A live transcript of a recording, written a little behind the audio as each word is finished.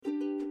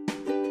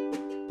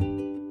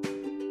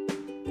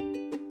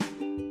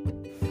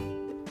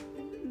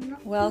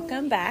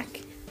Welcome back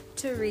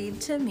to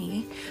Read to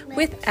Me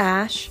with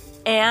Ash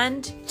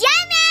and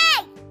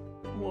Joni!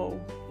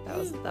 Whoa, that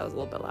was a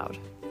little bit loud.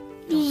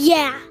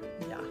 Yeah.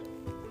 Yeah,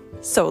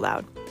 so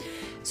loud.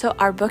 So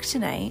our book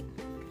tonight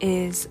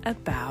is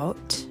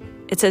about,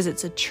 it says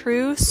it's a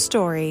true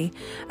story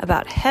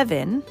about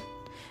heaven,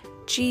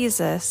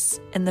 Jesus,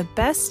 and the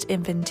best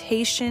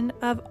invitation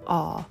of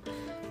all.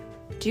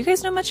 Do you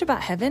guys know much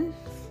about heaven?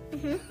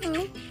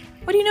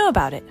 Mm-hmm. What do you know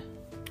about it?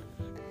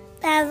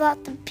 There's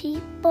lots of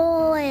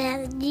people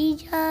and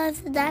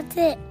Jesus, and that's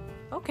it.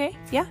 Okay,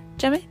 yeah.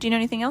 Gemma, do you know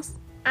anything else?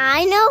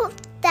 I know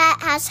that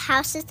has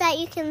houses that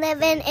you can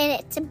live in,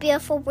 and it's a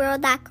beautiful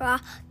world that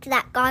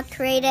God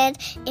created,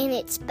 and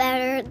it's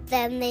better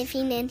than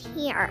living in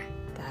here.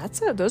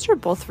 Those are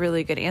both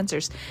really good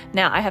answers.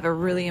 Now, I have a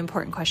really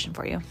important question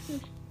for you.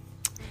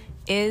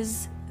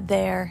 Is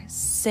there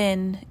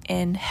sin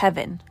in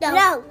heaven?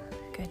 No.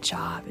 Good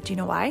job. Do you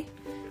know why?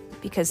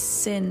 Because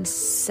sin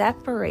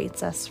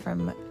separates us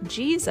from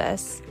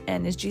Jesus.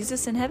 And is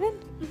Jesus in heaven?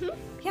 Mm-hmm.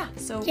 Yeah.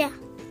 So Yeah.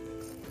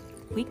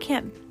 we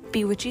can't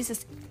be with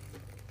Jesus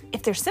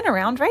if there's sin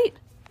around, right?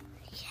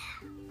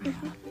 Yeah.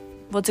 Mm-hmm.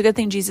 Well, it's a good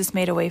thing Jesus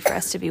made a way for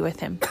us to be with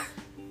him.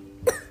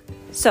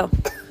 So, do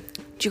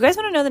you guys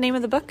want to know the name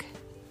of the book?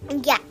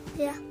 Yeah.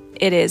 Yeah.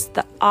 It is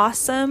The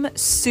Awesome,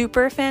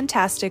 Super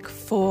Fantastic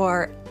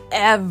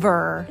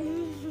Forever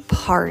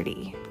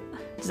Party.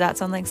 Does that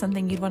sound like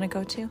something you'd want to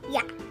go to?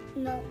 Yeah.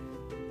 No.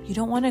 You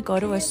don't want to go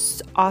to a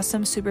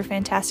awesome, super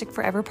fantastic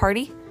forever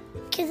party?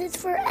 Because it's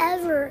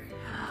forever.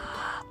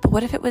 But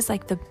what if it was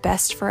like the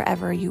best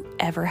forever you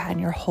ever had in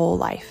your whole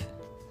life?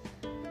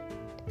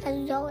 I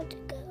don't know where to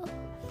go.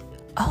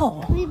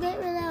 Oh. We might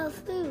run out of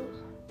food.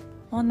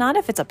 Well, not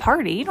if it's a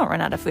party. You don't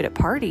run out of food at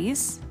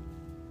parties.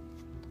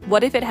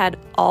 What if it had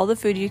all the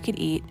food you could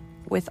eat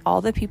with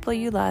all the people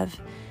you love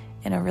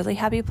in a really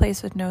happy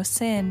place with no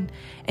sin,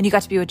 and you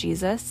got to be with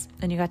Jesus,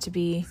 and you got to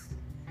be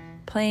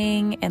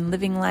playing and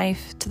living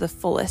life to the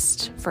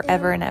fullest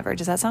forever and ever?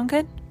 Does that sound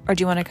good? Or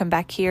do you want to come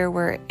back here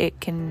where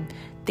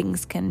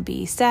things can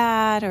be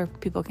sad, or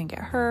people can get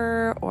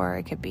hurt, or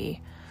it could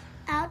be...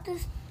 I'll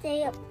just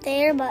stay up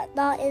there, but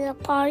not in a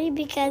party,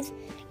 because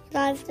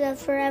not the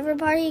forever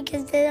party,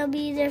 because then I'll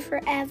be there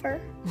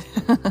forever.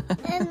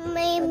 And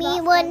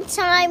maybe one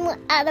time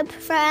at a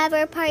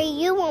forever party,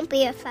 you won't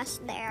be with us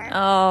there.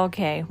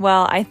 Okay.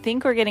 Well, I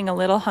think we're getting a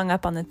little hung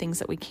up on the things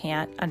that we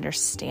can't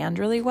understand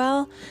really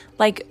well.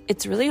 Like,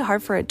 it's really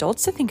hard for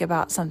adults to think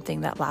about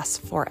something that lasts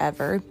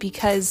forever,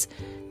 because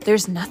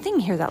there's nothing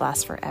here that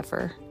lasts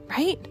forever,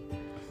 right?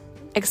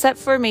 Except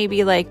for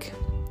maybe like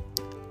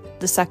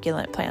the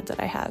succulent plant that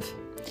I have,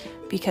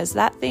 because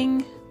that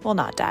thing will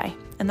not die.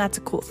 And that's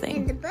a cool thing.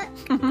 In the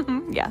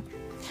book. Yeah.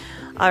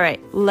 All right,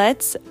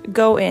 let's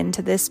go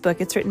into this book.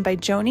 It's written by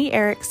Joni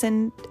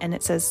Eareckson, and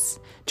it says,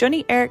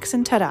 Joni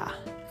Eareckson, ta-da.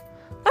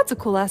 That's a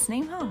cool last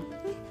name, huh?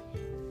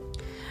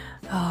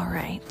 All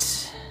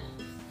right.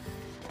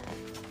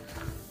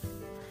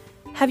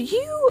 Have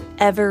you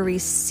ever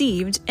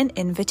received an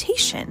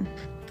invitation?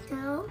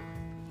 No.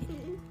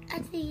 I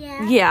think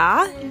yeah.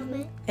 Yeah.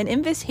 An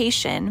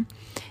invitation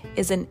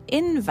is an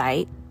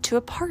invite to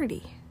a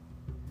party.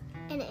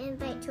 An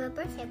invite to a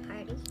birthday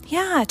party.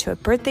 Yeah, to a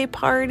birthday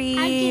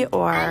party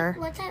or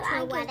One time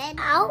I went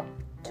out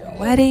to a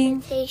wedding.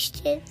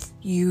 Invitations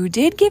You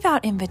did give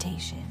out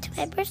invitations. to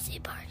my birthday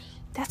party.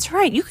 That's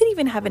right. You could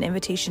even have an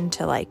invitation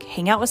to like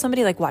hang out with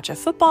somebody, like watch a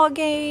football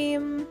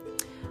game,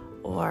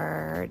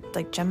 or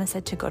like Gemma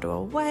said, to go to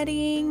a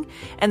wedding.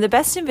 And the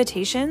best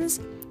invitations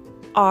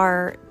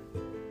are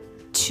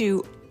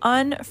to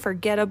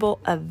unforgettable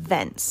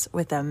events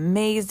with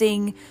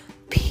amazing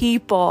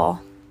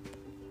people.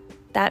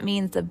 That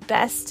means the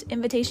best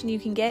invitation you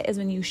can get is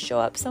when you show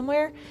up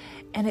somewhere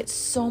and it's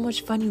so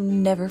much fun you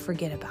never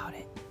forget about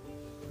it.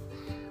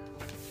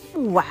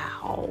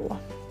 Wow.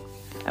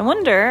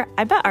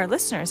 I bet our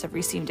listeners have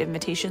received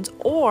invitations,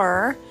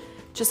 or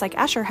just like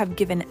Asher, have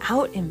given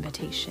out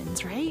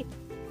invitations, right?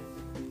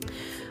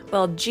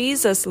 Well,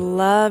 Jesus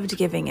loved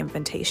giving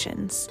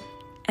invitations,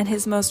 and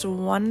his most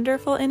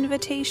wonderful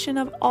invitation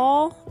of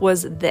all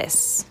was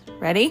this.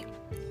 Ready?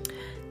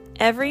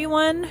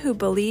 Everyone who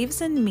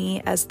believes in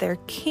me as their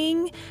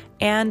king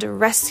and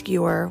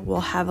rescuer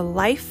will have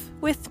life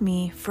with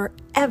me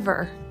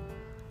forever.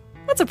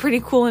 That's a pretty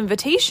cool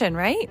invitation,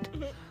 right?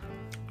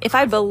 If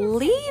I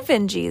believe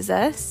in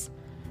Jesus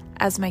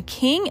as my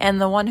king and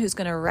the one who's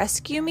going to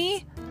rescue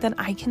me, then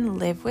I can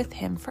live with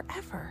him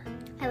forever.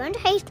 I wonder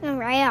how he's going to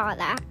write all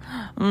that.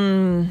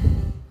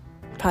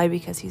 Probably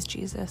because he's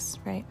Jesus,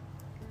 right?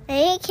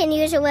 Maybe he can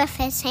use it with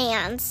his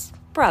hands.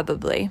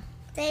 Probably.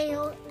 They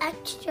hold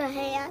extra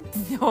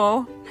hands.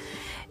 No.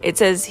 It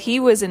says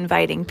he was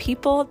inviting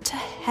people to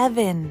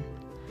heaven.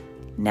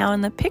 Now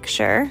in the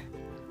picture,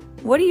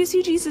 what do you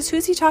see Jesus? Who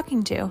is he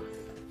talking to?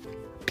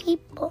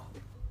 People.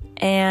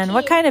 And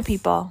what kind of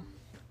people?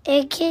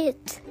 And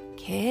kids.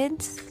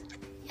 Kids?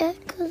 Yeah,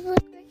 because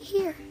look right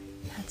here.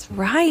 That's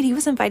right. He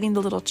was inviting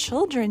the little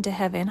children to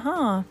heaven,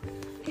 huh?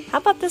 How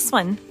about this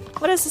one?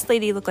 What does this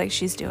lady look like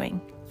she's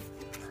doing?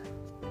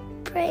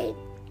 Pray.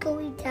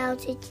 going down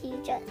to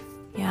Jesus.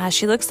 Yeah,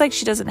 she looks like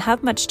she doesn't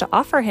have much to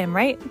offer him,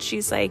 right?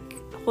 She's like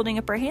holding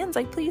up her hands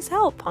like, please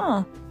help,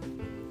 huh?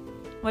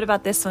 What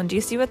about this one? Do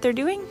you see what they're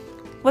doing?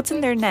 What's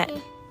in their net?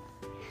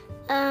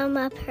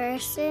 A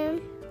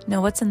person.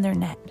 No, what's in their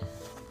net?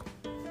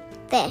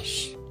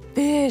 Fish.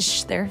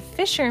 Fish. They're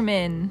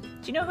fishermen.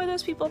 Do you know who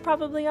those people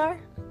probably are?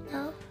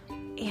 No.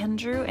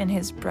 Andrew and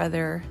his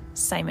brother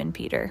Simon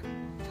Peter.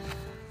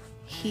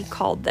 He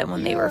called them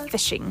when they were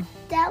fishing.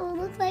 That would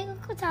look like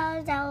Uncle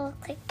Tyler. That would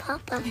look like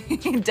Papa.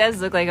 It does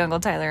look like Uncle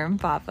Tyler and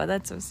Papa.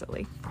 That's so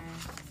silly.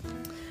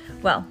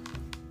 Well,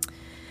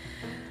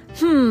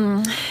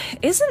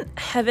 isn't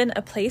heaven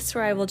a place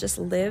where I will just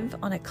live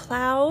on a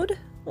cloud,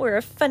 wear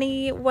a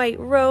funny white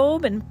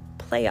robe, and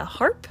play a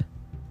harp?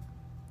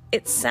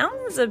 It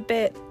sounds a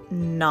bit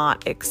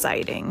not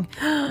exciting.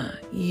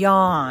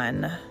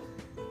 Yawn.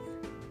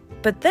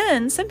 But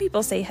then some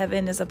people say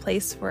heaven is a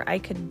place where I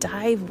could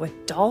dive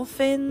with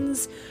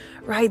dolphins,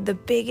 ride the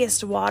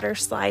biggest water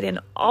slide in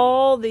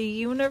all the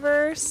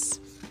universe,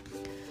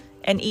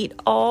 and eat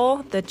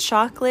all the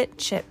chocolate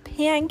chip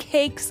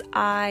pancakes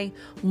I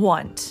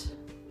want.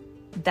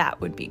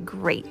 That would be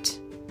great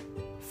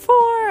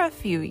for a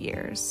few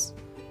years.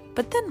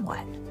 But then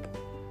what?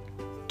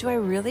 Do I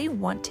really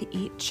want to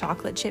eat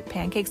chocolate chip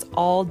pancakes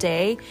all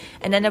day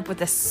and end up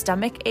with a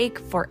stomach ache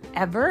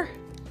forever?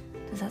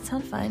 Does that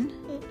sound fun?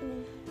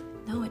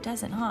 No, it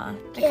doesn't, huh?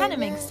 It kind of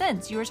makes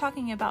sense. You were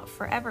talking about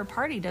forever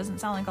party. Doesn't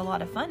sound like a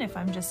lot of fun if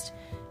I'm just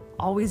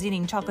always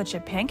eating chocolate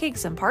chip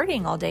pancakes and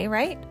partying all day,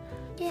 right?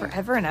 Yeah.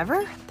 Forever and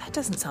ever? That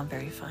doesn't sound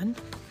very fun.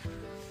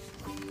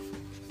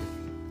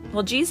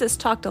 Well, Jesus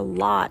talked a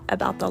lot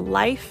about the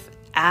life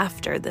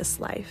after this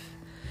life,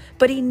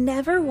 but he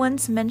never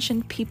once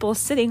mentioned people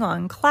sitting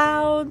on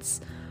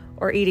clouds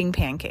or eating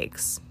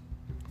pancakes.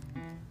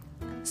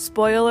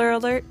 Spoiler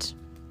alert,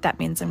 that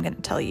means I'm going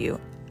to tell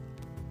you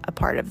a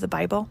part of the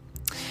Bible.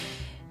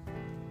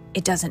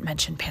 It doesn't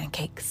mention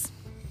pancakes.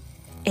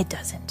 It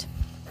doesn't.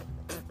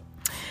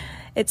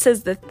 It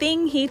says the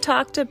thing he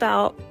talked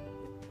about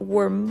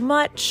were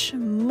much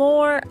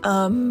more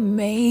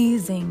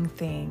amazing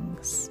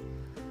things.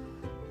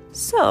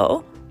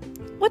 So,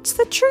 what's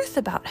the truth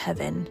about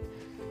heaven?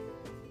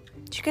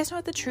 Do you guys know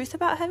what the truth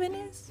about heaven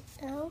is?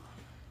 No.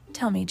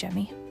 Tell me,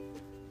 Jemmy.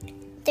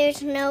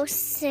 There's no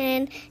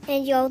sin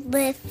and you'll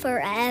live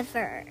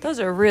forever. Those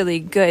are really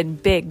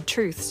good, big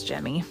truths,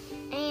 Jemmy.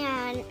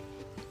 And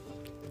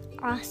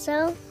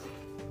also,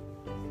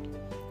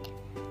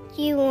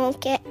 you won't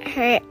get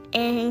hurt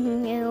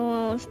and you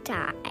won't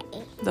die.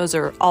 Those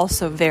are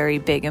also very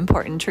big,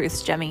 important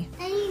truths, Jemmy.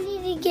 And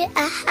you need to get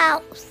a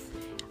house.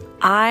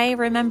 I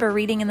remember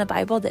reading in the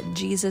Bible that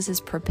Jesus is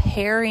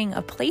preparing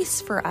a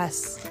place for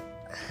us.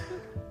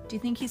 Do you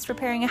think he's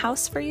preparing a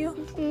house for you?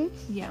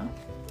 Mm-hmm. Yeah.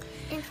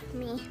 And for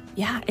me.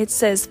 Yeah, it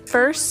says,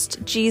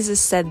 first,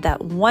 Jesus said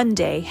that one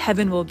day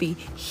heaven will be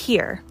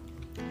here.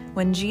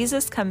 When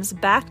Jesus comes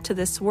back to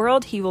this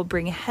world, he will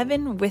bring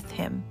heaven with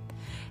him.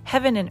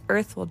 Heaven and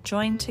earth will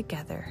join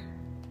together.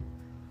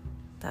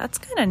 That's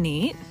kind of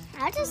neat.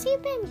 How does he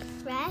bring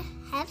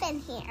heaven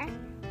here?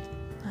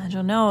 I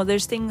don't know.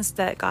 There's things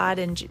that God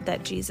and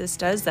that Jesus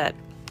does that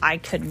I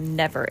could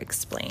never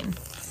explain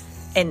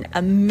in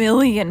a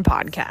million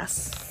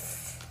podcasts.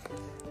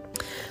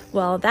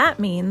 Well, that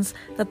means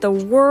that the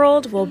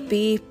world will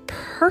be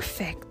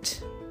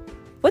perfect.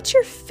 What's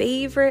your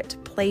favorite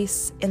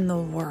place in the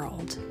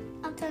world?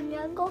 Uptown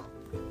Jungle.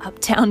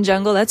 Uptown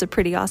Jungle, that's a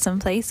pretty awesome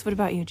place. What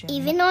about you, Jim?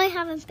 Even though I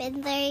haven't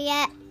been there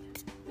yet.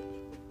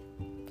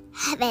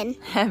 Heaven.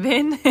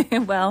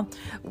 Heaven? Well,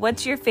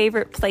 what's your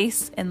favorite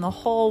place in the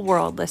whole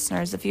world,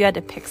 listeners? If you had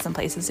to pick some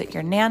place, is it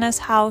your Nana's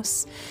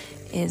house?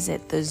 Is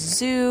it the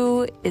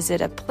zoo? Is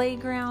it a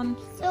playground?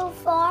 So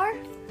far,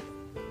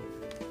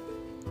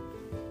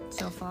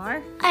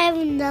 I have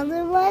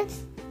another one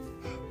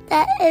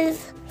that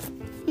is,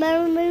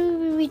 remember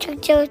when we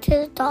took Joe to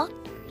the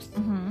doctors?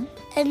 Mm-hmm.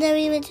 And then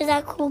we went to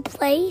that cool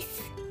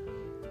place?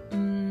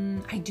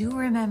 I do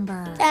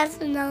remember. That's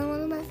another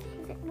one of my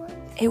favorite ones.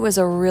 It was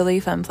a really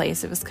fun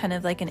place. It was kind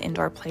of like an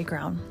indoor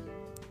playground.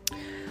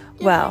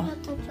 Well,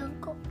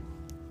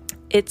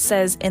 it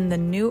says in the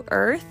new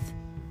earth,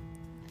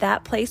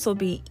 that place will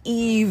be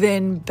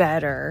even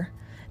better.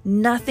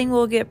 Nothing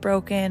will get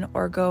broken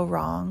or go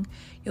wrong.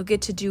 You'll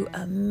get to do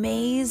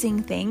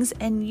amazing things,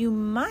 and you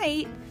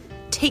might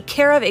take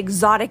care of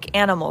exotic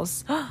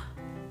animals.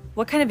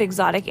 What kind of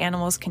exotic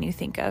animals can you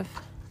think of?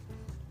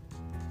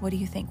 What do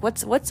you think?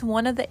 What's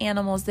one of the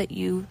animals that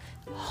you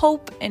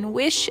hope and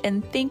wish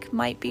and think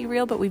might be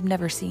real, but we've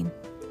never seen?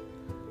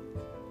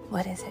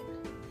 What is it?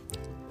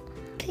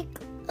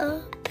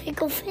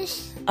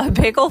 Picklefish. A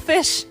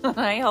picklefish?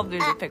 I hope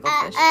there's a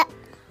picklefish.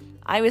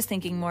 I was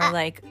thinking more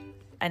like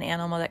an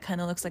animal that kind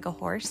of looks like a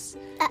horse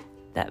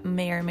that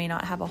may or may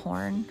not have a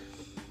horn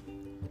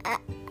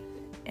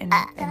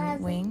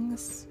and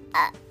wings.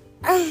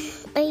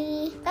 That's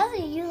a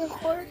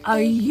unicorn.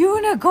 A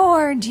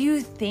unicorn! Do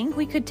you think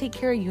we could take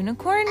care of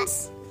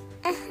unicorns?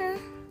 Uh-huh.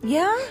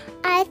 Yeah?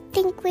 I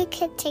think we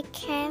could take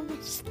care of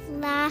a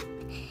sloth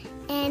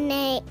and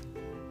a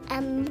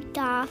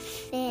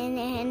dolphin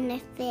and a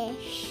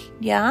fish.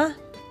 Yeah?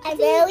 I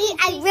really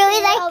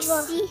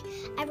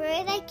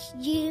like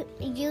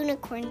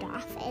unicorn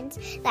dolphins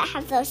that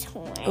have those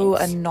horns. Oh,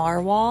 a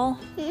narwhal?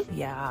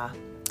 Yeah.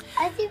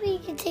 I think we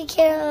can take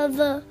care of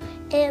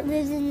it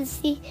lives in the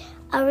sea.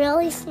 A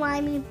really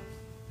slimy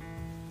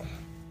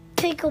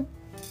pickle.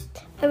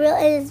 It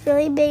is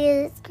really big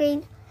and it's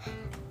green.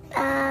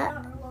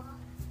 A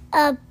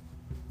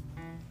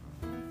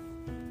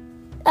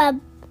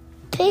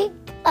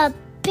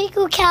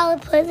pickle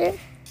caterpillar.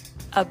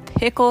 A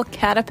pickle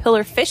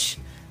caterpillar fish?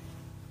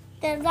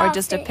 Or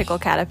just a fish. pickle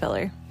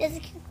caterpillar? It's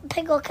a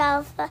pickle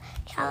caterpillar.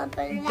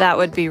 That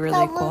would be really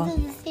that cool. lives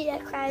in the sea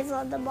that cries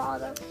on the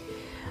bottom.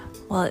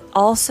 Well, it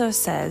also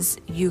says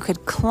you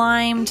could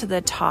climb to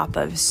the top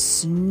of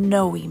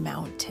snowy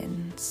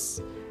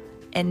mountains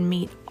and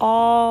meet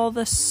all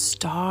the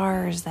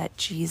stars that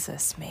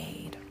Jesus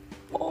made.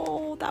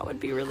 Oh, that would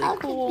be really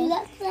cool.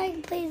 That's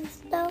like play the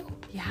snow.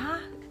 Yeah.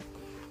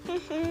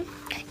 And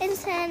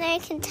then I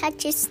can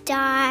touch a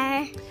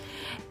star.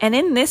 And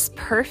in this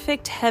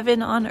perfect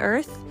heaven on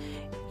earth,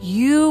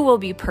 you will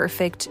be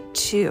perfect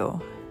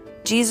too.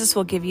 Jesus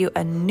will give you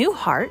a new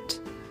heart.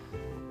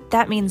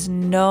 That means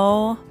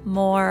no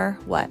more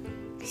what?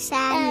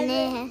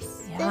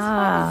 Sadness.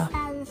 Yeah.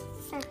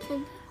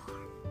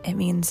 It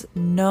means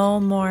no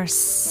more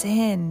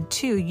sin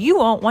too. You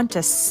won't want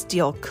to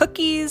steal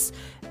cookies,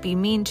 be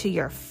mean to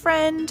your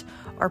friend,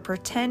 or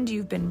pretend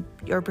you've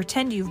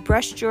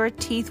brushed your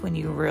teeth when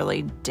you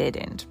really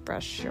didn't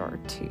brush your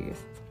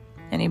teeth.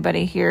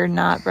 Anybody here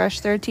not brush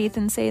their teeth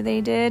and say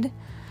they did?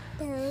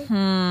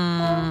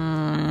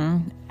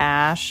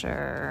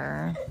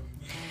 Asher.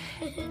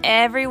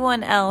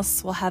 Everyone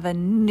else will have a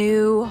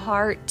new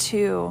heart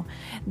too.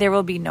 There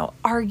will be no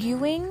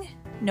arguing,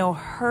 no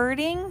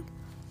hurting,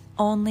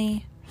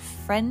 only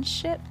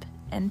friendship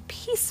and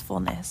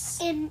peacefulness.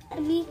 And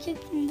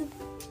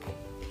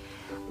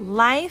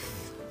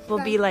Life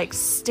will be like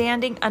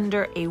standing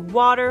under a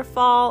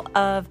waterfall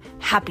of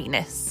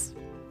happiness.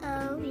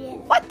 oh yeah.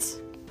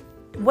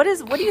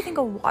 What do you think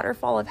a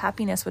waterfall of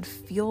happiness would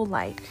feel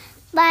like?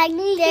 Like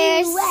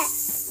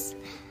there's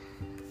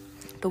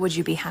But would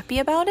you be happy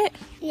about it?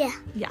 yeah.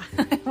 Yeah.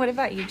 What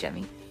about you,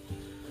 Jemmy?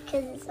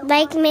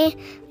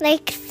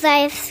 Like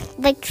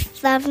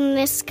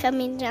softness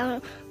coming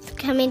down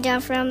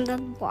from the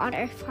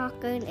waterfall,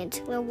 going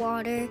into the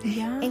water,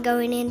 and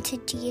going into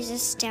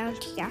Jesus down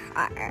to your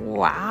heart.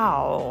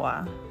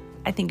 Wow.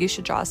 I think you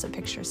should draw us a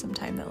picture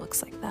sometime that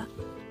looks like that.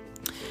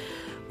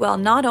 Well,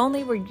 not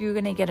only were you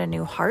going to get a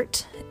new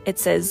heart, it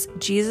says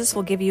Jesus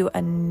will give you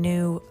a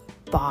new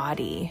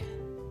body.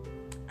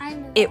 I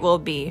know. It will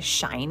be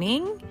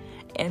shining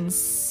and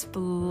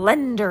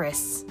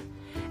splendorous.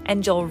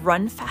 And you'll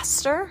run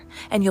faster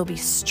and you'll be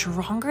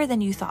stronger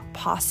than you thought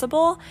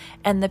possible.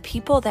 And the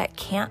people that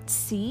can't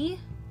see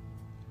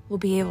will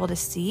be able to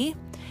see.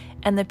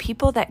 And the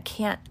people that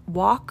can't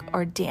walk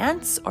or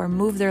dance or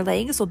move their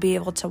legs will be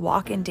able to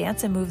walk and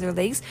dance and move their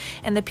legs.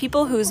 And the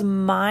people whose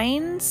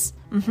minds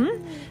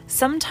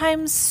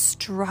sometimes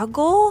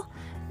struggle,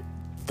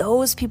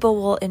 those people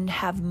will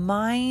have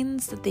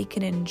minds that they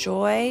can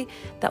enjoy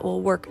that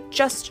will work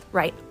just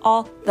right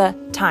all the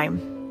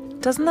time.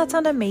 Doesn't that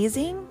sound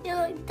amazing?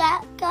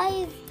 That guy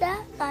is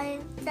that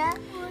one.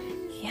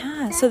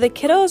 Yeah, so the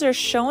kiddos are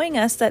showing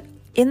us that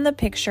in the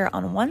picture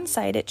on one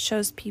side, it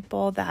shows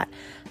people that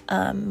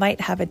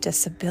might have a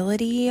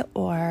disability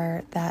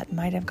or that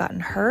might have gotten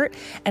hurt.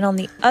 And on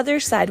the other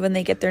side, when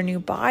they get their new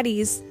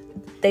bodies,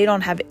 they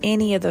don't have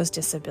any of those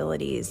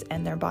disabilities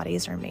and their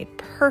bodies are made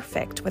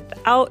perfect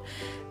without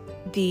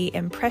the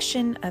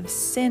impression of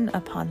sin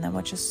upon them,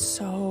 which is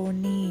so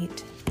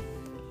neat.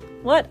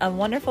 What a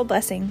wonderful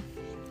blessing.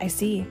 I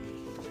see.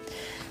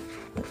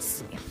 Let's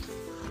see.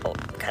 Oh,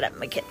 got up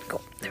my kid.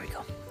 Go. There we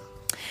go.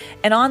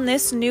 And on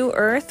this new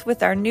earth,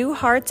 with our new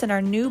hearts and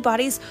our new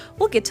bodies,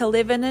 we'll get to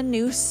live in a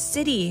new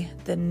city,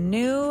 the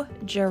New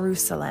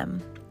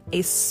Jerusalem,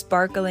 a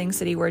sparkling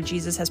city where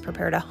Jesus has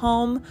prepared a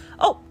home.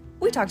 Oh,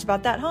 we talked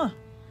about that, huh?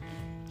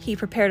 He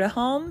prepared a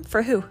home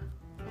for who?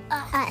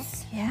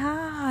 Us.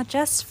 Yeah,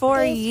 just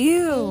for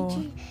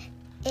you.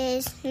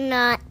 Is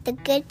not the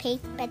good page,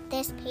 but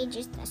this page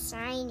is the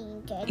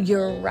signing good.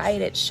 You're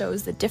right. It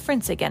shows the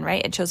difference again,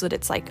 right? It shows what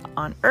it's like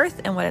on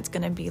earth and what it's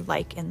going to be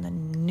like in the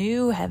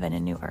new heaven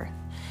and new earth.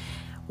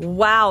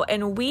 Wow.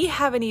 And we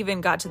haven't even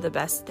got to the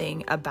best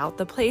thing about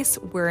the place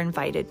we're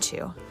invited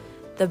to.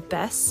 The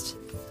best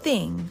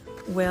thing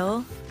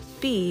will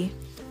be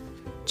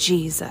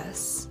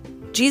Jesus.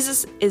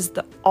 Jesus is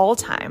the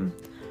all-time,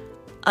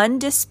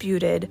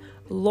 undisputed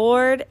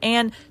Lord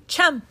and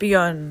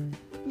champion.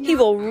 He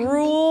will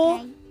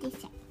rule.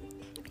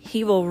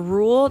 He will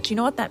rule. Do you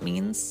know what that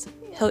means?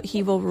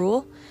 He will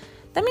rule.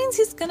 That means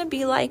he's going to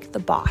be like the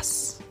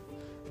boss.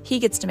 He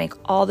gets to make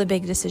all the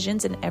big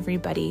decisions and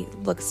everybody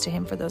looks to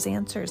him for those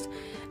answers.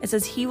 It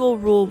says he will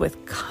rule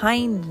with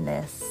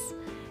kindness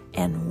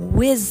and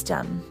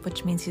wisdom,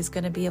 which means he's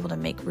going to be able to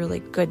make really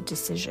good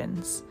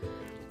decisions.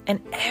 and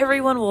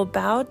everyone will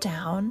bow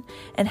down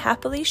and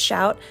happily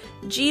shout,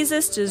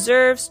 Jesus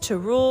deserves to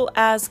rule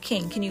as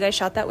king. Can you guys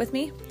shout that with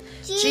me?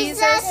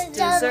 Jesus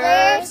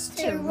deserves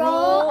to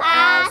rule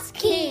as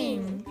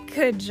king.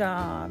 Good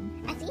job.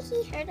 I think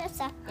he heard us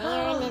up there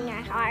and in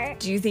our heart.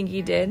 Do you think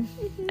he did?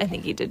 I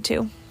think he did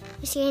too.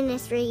 Is he in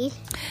this read?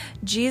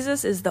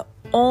 Jesus is the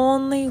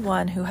only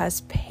one who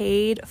has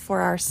paid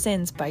for our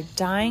sins by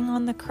dying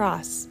on the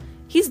cross.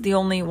 He's the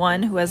only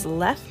one who has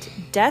left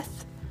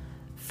death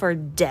for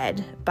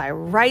dead by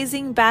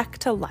rising back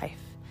to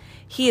life.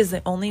 He is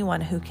the only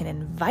one who can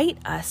invite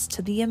us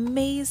to the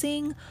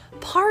amazing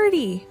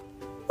party.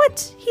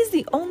 What? He's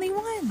the only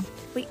one.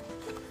 Wait.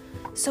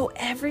 So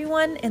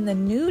everyone in the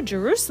New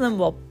Jerusalem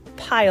will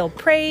pile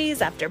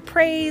praise after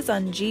praise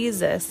on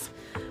Jesus.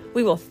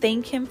 We will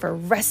thank him for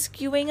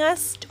rescuing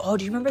us. Oh,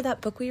 do you remember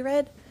that book we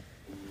read?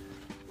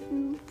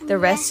 The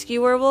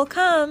rescuer will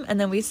come. And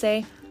then we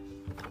say,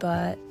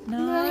 but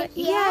not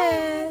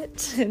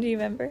yet. Do you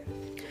remember?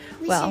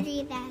 We should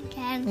read that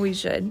again. We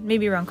should.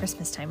 Maybe around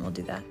Christmas time we'll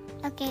do that.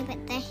 Okay, but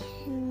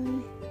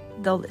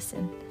they'll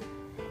listen.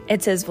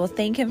 It says, we'll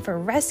thank him for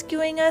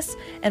rescuing us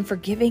and for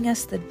giving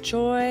us the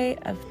joy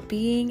of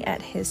being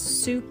at his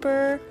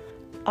super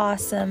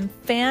awesome,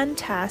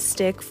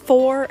 fantastic,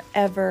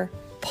 forever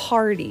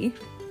party.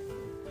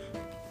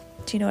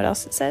 Do you know what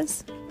else it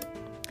says?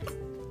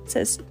 It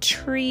says,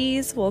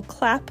 trees will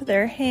clap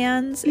their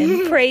hands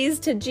in praise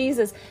to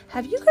Jesus.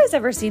 Have you guys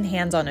ever seen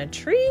hands on a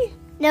tree?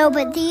 No,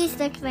 but these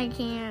look like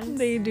hands.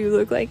 They do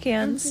look like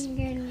hands. And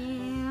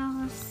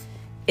fingernails.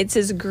 It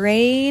says,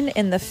 grain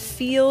in the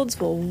fields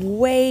will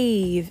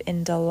wave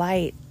in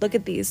delight. Look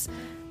at these.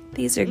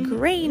 These are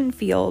grain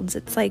fields.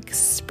 It's like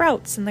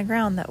sprouts in the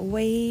ground that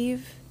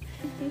wave.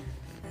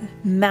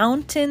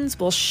 Mountains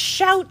will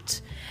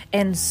shout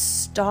and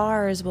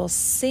stars will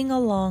sing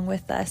along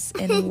with us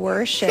in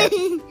worship.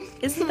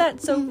 Isn't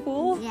that so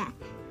cool? Yeah.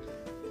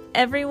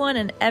 Everyone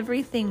and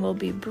everything will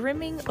be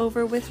brimming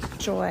over with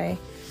joy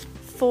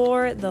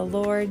for the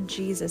Lord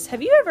Jesus.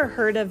 Have you ever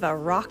heard of a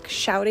rock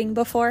shouting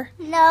before?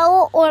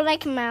 No, or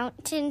like a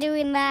mountain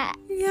doing that.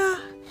 Yeah.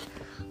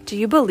 Do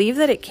you believe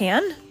that it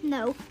can?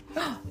 No.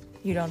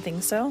 You don't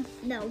think so?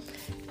 No.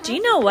 Do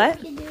you know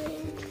what?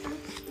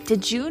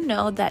 Did you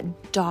know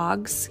that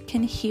dogs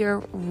can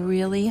hear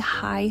really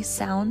high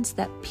sounds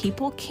that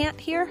people can't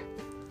hear?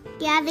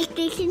 Yeah,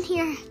 they can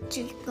hear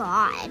just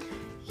God.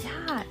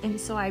 Yeah, and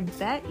so I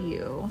bet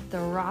you the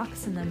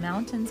rocks and the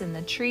mountains and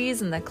the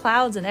trees and the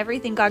clouds and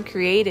everything God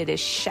created is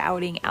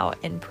shouting out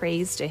in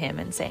praise to him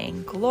and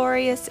saying,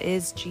 glorious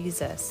is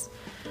Jesus.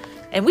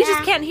 And we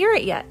just can't hear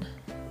it yet.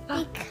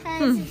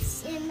 Because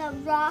it's in the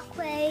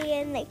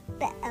rockway and like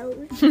the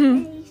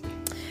ocean.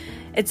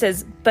 It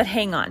says, but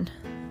hang on.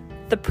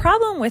 The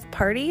problem with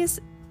parties,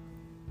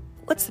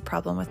 what's the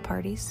problem with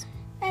parties?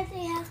 That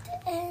they have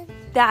to end.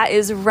 That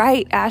is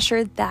right,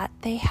 Asher, that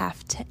they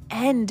have to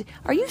end.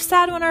 Are you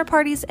sad when our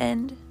parties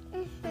end?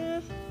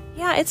 Mm-hmm.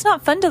 Yeah, it's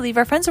not fun to leave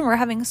our friends when we're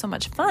having so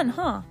much fun,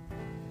 huh?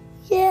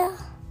 Yeah.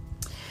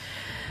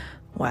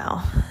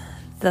 Well,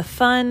 the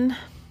fun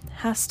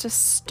has to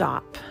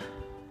stop.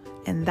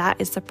 And that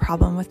is the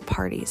problem with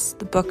parties.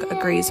 The book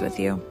agrees with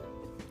you.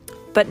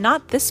 But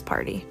not this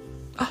party.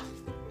 Oh.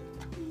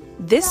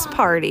 This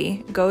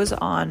party goes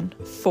on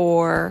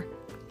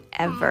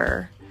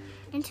forever.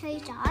 Until you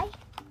die?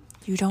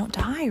 You don't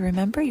die,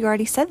 remember? You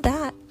already said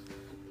that.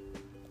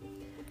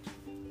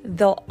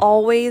 There'll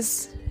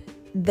always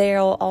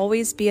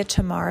be a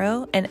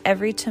tomorrow, and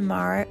every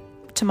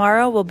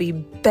tomorrow will be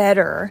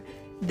better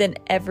than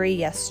every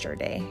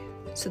yesterday.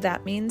 So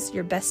that means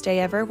your best day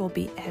ever will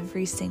be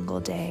every single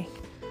day.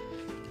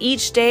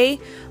 Each day,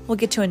 we'll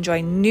get to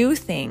enjoy new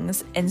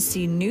things and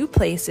see new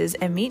places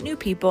and meet new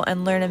people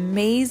and learn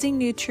amazing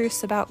new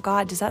truths about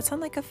God. Does that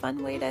sound like a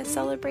fun way to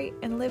celebrate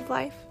and live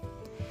life?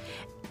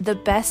 The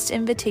best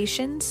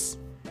invitations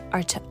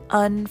are to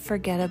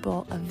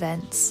unforgettable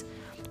events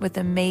with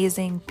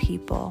amazing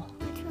people.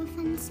 What do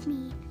events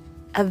mean?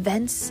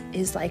 Events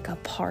is like a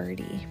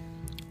party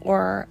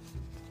or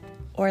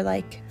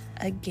like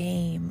a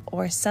game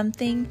or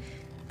something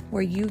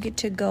where you get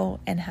to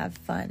go and have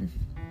fun.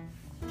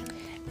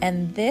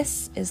 And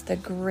this is the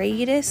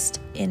greatest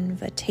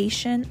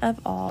invitation of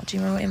all. Do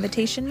you remember what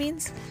invitation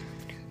means?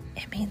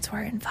 It means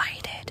we're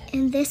invited.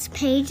 And this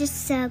page is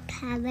so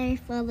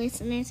colorful,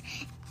 listeners.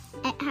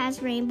 It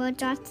has rainbow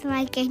dots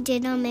like I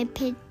did on my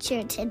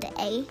picture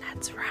today.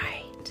 That's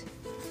right.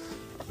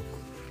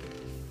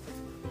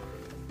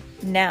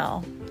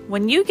 Now,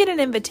 when you get an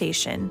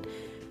invitation,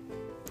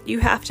 you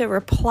have to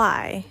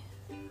reply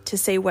to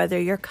say whether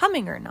you're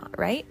coming or not,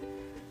 right?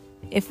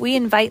 If we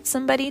invite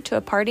somebody to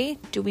a party,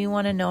 do we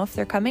want to know if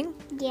they're coming?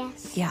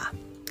 Yes. Yeah.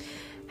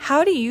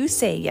 How do you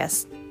say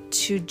yes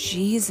to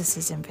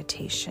Jesus'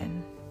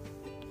 invitation?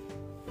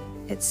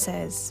 It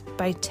says,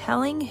 by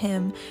telling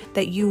him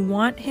that you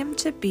want him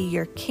to be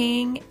your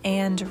king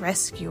and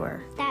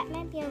rescuer. That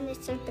might be on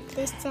this side, but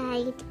this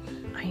side.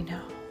 I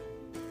know.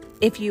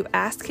 If you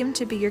ask him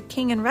to be your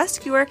king and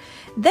rescuer,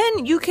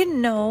 then you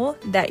can know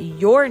that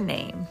your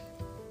name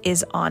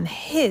is on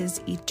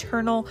his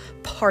eternal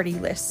party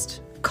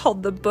list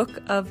called the Book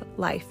of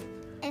Life.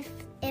 If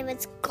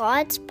it's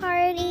God's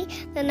party,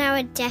 then I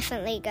would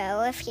definitely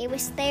go if he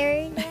was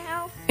there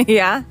now.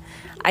 Yeah,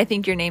 I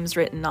think your name's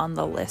written on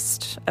the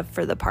list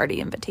for the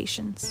party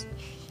invitations.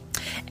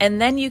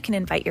 And then you can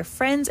invite your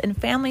friends and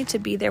family to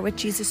be there with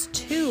Jesus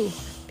too,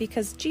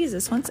 because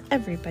Jesus wants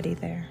everybody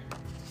there.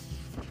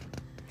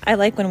 I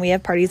like when we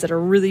have parties that are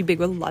really big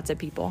with lots of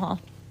people, huh?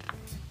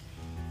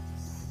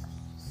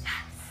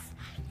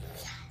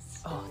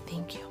 Yes. Oh,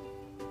 thank you.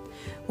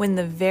 When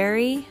the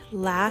very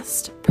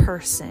last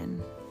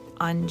person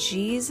on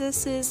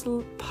Jesus's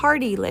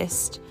party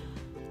list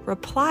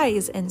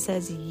replies and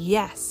says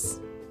yes,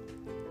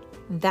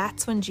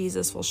 that's when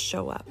Jesus will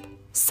show up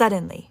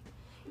suddenly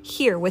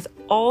here with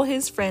all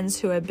his friends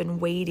who have been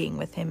waiting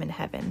with him in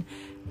heaven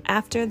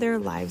after their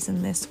lives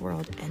in this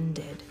world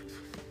ended.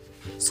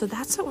 So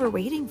that's what we're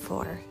waiting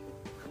for.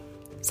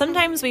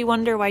 Sometimes we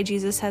wonder why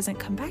Jesus hasn't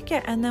come back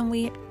yet, and then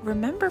we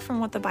remember from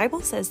what the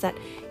Bible says that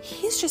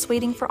he's just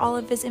waiting for all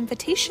of his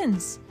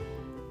invitations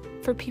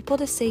for people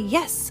to say,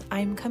 yes,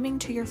 I'm coming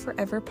to your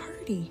forever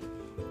party.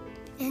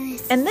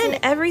 And then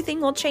everything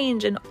will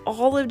change and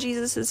all of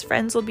Jesus's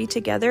friends will be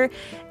together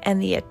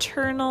and the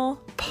eternal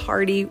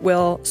party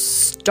will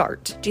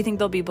start. Do you think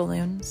there'll be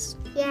balloons?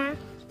 Yeah.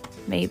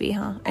 Maybe,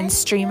 huh? And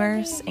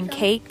streamers and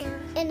cake?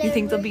 You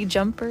think there'll be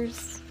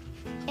jumpers?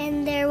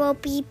 And there will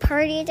be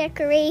party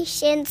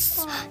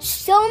decorations.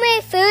 So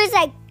many foods,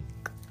 like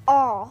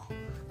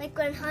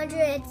when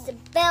hundreds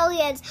of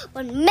billions,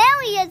 when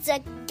millions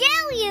of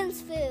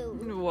gillions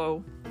food.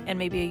 Whoa. And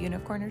maybe a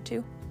unicorn or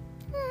two?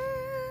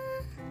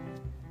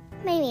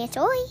 Maybe a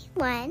toy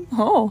one.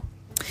 Oh.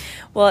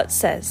 Well, it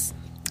says,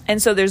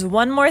 and so there's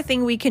one more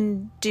thing we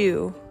can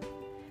do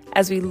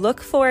as we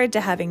look forward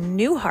to having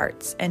new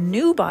hearts and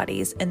new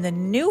bodies in the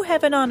new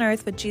heaven on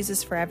earth with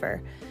Jesus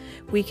forever.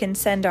 We can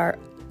send our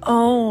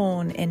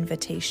own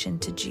invitation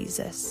to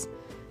Jesus.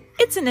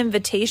 It's an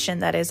invitation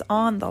that is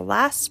on the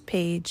last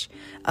page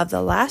of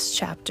the last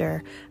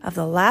chapter of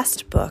the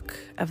last book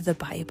of the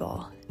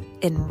Bible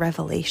in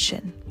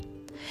Revelation.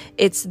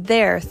 It's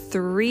there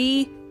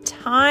 3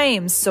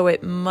 times, so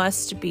it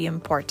must be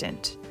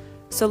important.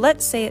 So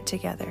let's say it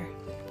together.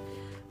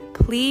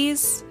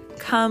 Please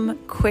come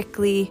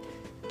quickly,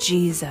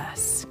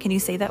 Jesus. Can you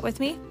say that with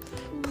me?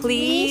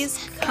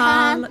 Please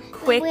come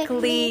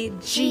quickly,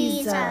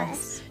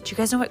 Jesus. Do you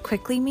guys know what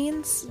quickly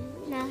means?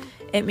 No.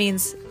 It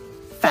means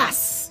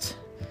fast.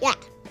 Yeah.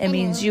 It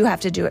means you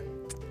have to do it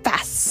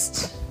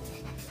fast.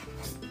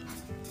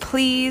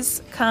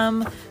 Please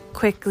come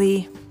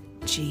quickly,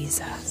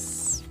 Jesus.